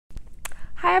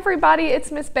Hi everybody,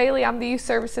 it's Miss Bailey. I'm the Youth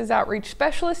Services Outreach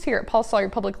Specialist here at Paul Sawyer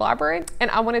Public Library, and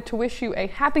I wanted to wish you a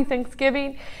happy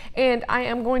Thanksgiving, and I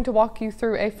am going to walk you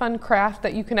through a fun craft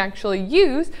that you can actually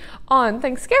use on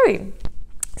Thanksgiving.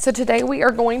 So today we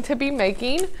are going to be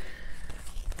making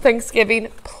Thanksgiving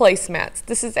placemats.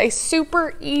 This is a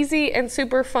super easy and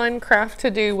super fun craft to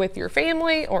do with your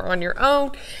family or on your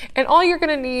own, and all you're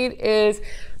going to need is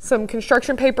some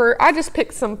construction paper. I just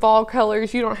picked some fall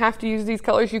colors. You don't have to use these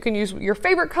colors. You can use your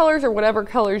favorite colors or whatever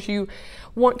colors you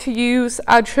want to use.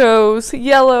 I chose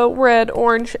yellow, red,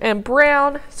 orange, and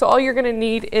brown. So all you're gonna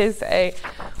need is a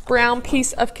brown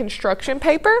piece of construction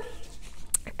paper.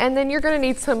 And then you're gonna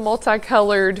need some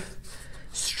multicolored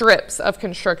strips of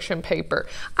construction paper.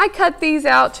 I cut these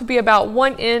out to be about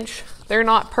 1 inch. They're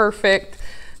not perfect.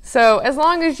 So as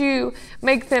long as you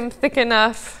make them thick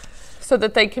enough so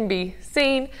that they can be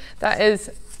seen, that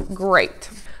is great.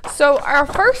 So our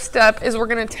first step is we're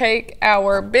gonna take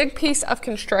our big piece of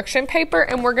construction paper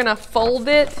and we're gonna fold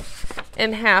it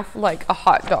in half like a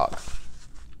hot dog.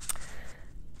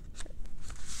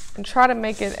 And try to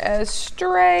make it as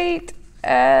straight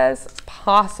as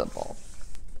possible.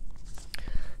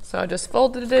 So I just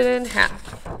folded it in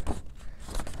half.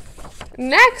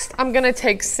 Next, I'm gonna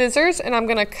take scissors and I'm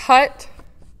gonna cut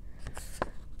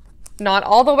not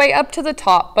all the way up to the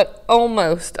top, but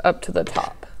almost up to the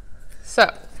top.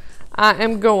 So I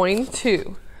am going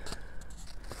to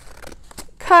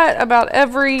cut about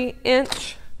every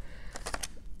inch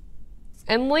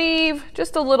and leave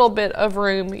just a little bit of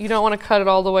room. You don't want to cut it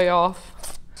all the way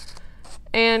off,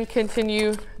 and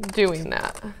continue doing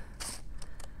that.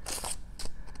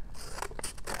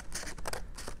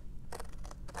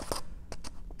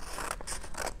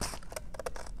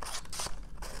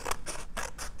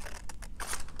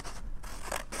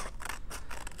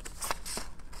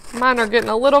 Mine are getting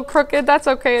a little crooked. That's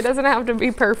okay. It doesn't have to be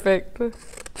perfect.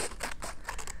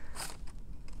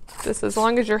 Just as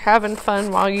long as you're having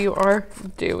fun while you are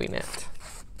doing it.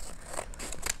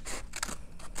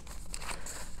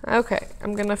 Okay,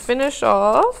 I'm going to finish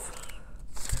off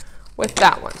with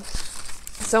that one.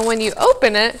 So when you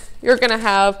open it, you're going to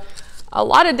have a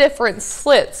lot of different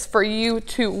slits for you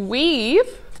to weave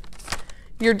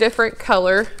your different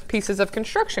color pieces of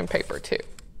construction paper to.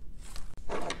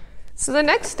 So the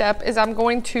next step is I'm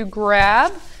going to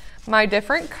grab my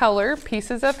different color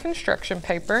pieces of construction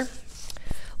paper.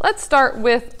 Let's start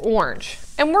with orange,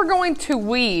 and we're going to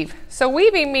weave. So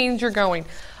weaving means you're going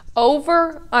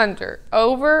over, under,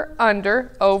 over,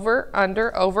 under, over,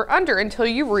 under, over, under until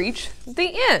you reach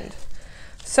the end.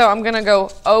 So I'm gonna go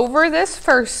over this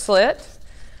first slit,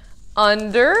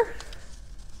 under,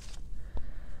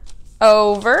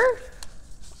 over,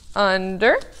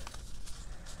 under,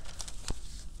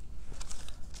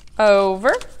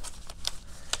 over,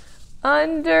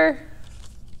 under,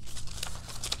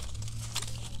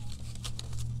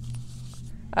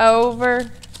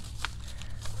 over,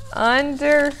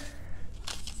 under,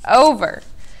 over.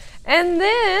 And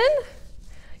then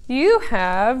you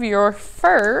have your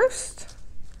first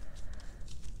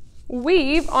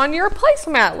weave on your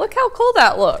placemat. Look how cool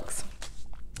that looks.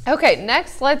 Okay,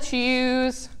 next let's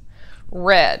use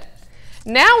red.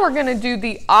 Now we're gonna do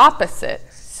the opposite.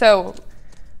 So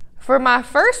for my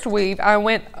first weave, I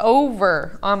went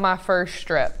over on my first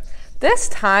strip. This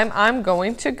time I'm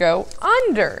going to go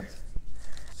under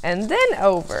and then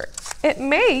over. It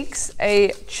makes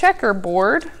a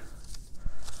checkerboard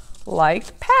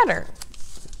like pattern.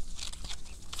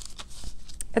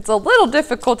 It's a little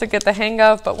difficult to get the hang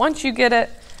of, but once you get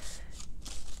it,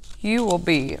 you will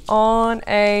be on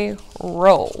a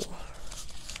roll.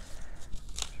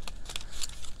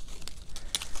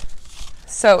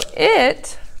 So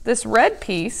this red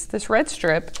piece, this red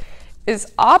strip,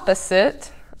 is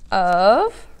opposite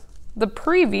of the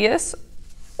previous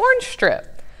orange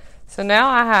strip. So now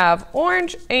I have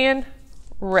orange and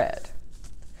red.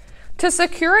 To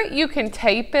secure it, you can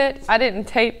tape it. I didn't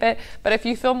tape it, but if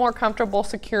you feel more comfortable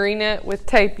securing it with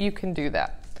tape, you can do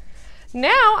that.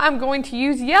 Now I'm going to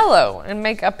use yellow and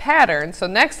make a pattern. So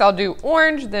next I'll do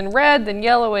orange, then red, then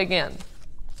yellow again.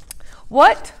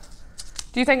 What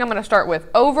do you think I'm going to start with,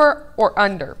 over or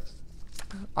under?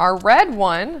 Our red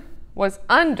one was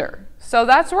under, so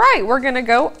that's right. We're going to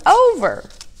go over.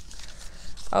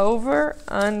 Over,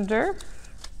 under,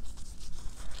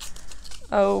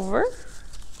 over,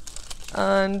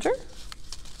 under.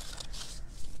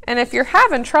 And if you're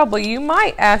having trouble, you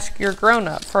might ask your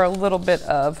grown-up for a little bit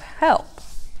of help.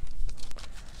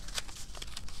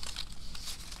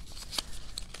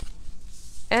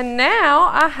 And now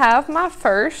I have my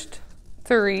first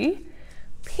 3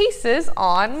 pieces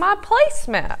on my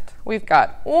placemat. We've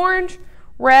got orange,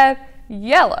 red,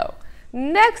 yellow.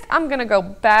 Next, I'm gonna go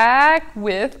back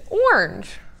with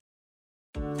orange.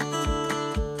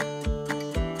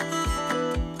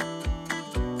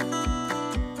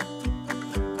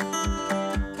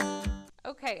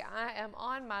 Okay, I am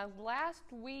on my last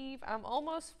weave. I'm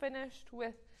almost finished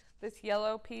with this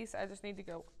yellow piece. I just need to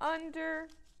go under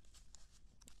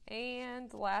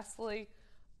and lastly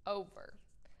over.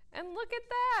 And look at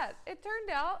that. It turned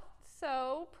out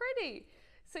so pretty.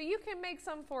 So you can make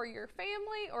some for your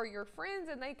family or your friends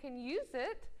and they can use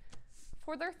it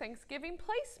for their Thanksgiving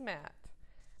placemat.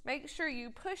 Make sure you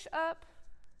push up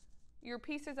your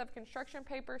pieces of construction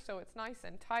paper so it's nice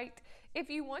and tight. If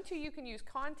you want to, you can use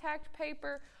contact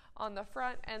paper on the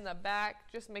front and the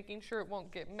back, just making sure it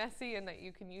won't get messy and that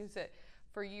you can use it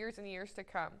for years and years to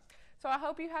come. So I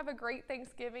hope you have a great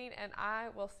Thanksgiving and I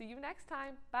will see you next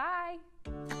time. Bye.